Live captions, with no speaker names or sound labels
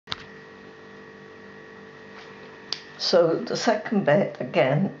So the second bit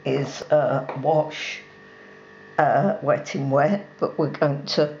again is wash, wet in wet, but we're going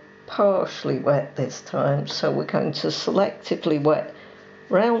to partially wet this time. So we're going to selectively wet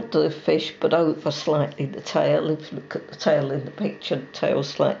round the fish but over slightly the tail. If you look at the tail in the picture, the tail's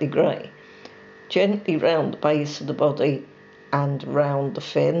slightly grey. Gently round the base of the body and round the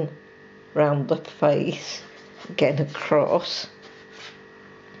fin, round the face, again across,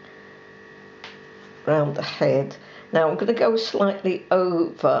 round the head. Now I'm going to go slightly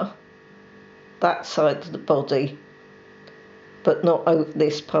over that side of the body, but not over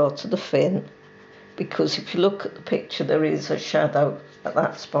this part of the fin, because if you look at the picture there is a shadow at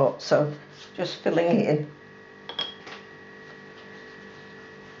that spot, so just filling in.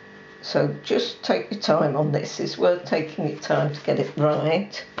 So just take your time on this, it's worth taking your time to get it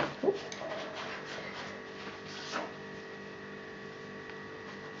right.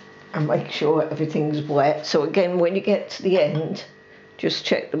 And make sure everything's wet. So again, when you get to the end, just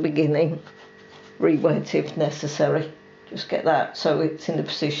check the beginning, re-wet if necessary. Just get that so it's in a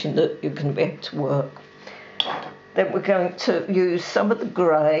position that you're going to be able to work. Then we're going to use some of the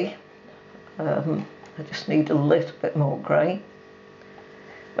grey. I just need a little bit more grey.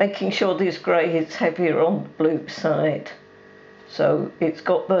 Making sure this grey is heavier on the blue side. So it's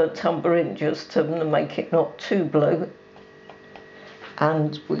got burnt umber in just to make it not too blue.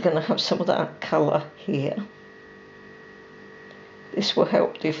 And we're going to have some of that colour here. This will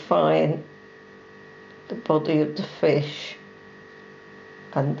help define the body of the fish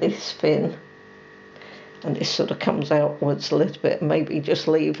and this fin. And this sort of comes outwards a little bit, and maybe just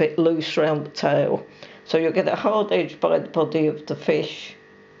leave it loose around the tail. So you'll get a hard edge by the body of the fish,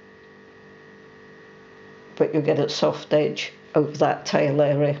 but you'll get a soft edge over that tail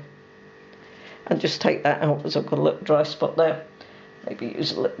area. And just take that out because I've got a little dry spot there. Maybe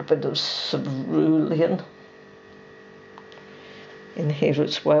use a little bit of cerulean in here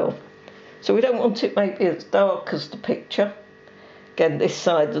as well. So we don't want it maybe as dark as the picture. Again, this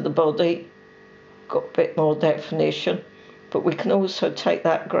side of the body got a bit more definition, but we can also take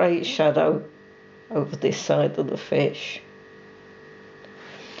that grey shadow over this side of the fish.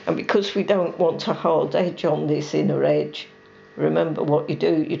 And because we don't want a hard edge on this inner edge, remember what you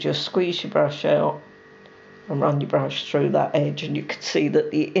do, you just squeeze your brush out and run your brush through that edge, and you can see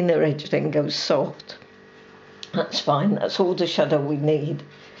that the inner edge then goes soft. That's fine, that's all the shadow we need.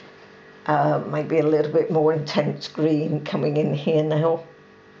 Maybe a little bit more intense green coming in here now.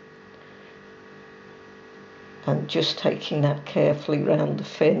 And just taking that carefully round the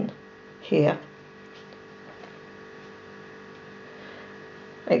fin here.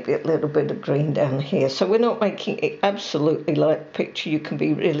 Maybe a little bit of green down here. So we're not making it absolutely like the picture, you can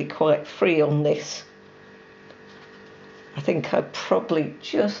be really quite free on this. I think I probably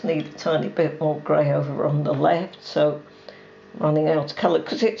just need a tiny bit more grey over on the left, so running out of colour.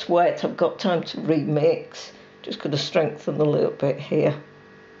 Because it's wet, I've got time to remix. Just going to strengthen a little bit here.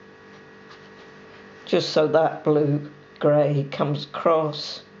 Just so that blue-grey comes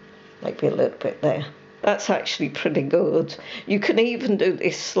across. Maybe a little bit there. That's actually pretty good. You can even do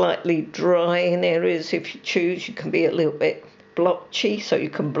this slightly dry in areas if you choose. You can be a little bit blotchy, so you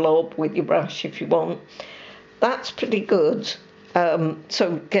can blob with your brush if you want. That's pretty good. So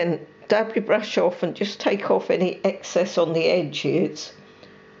again, dab your brush off and just take off any excess on the edges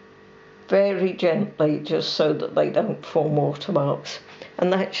very gently, just so that they don't form watermarks.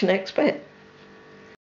 And that's your next bit.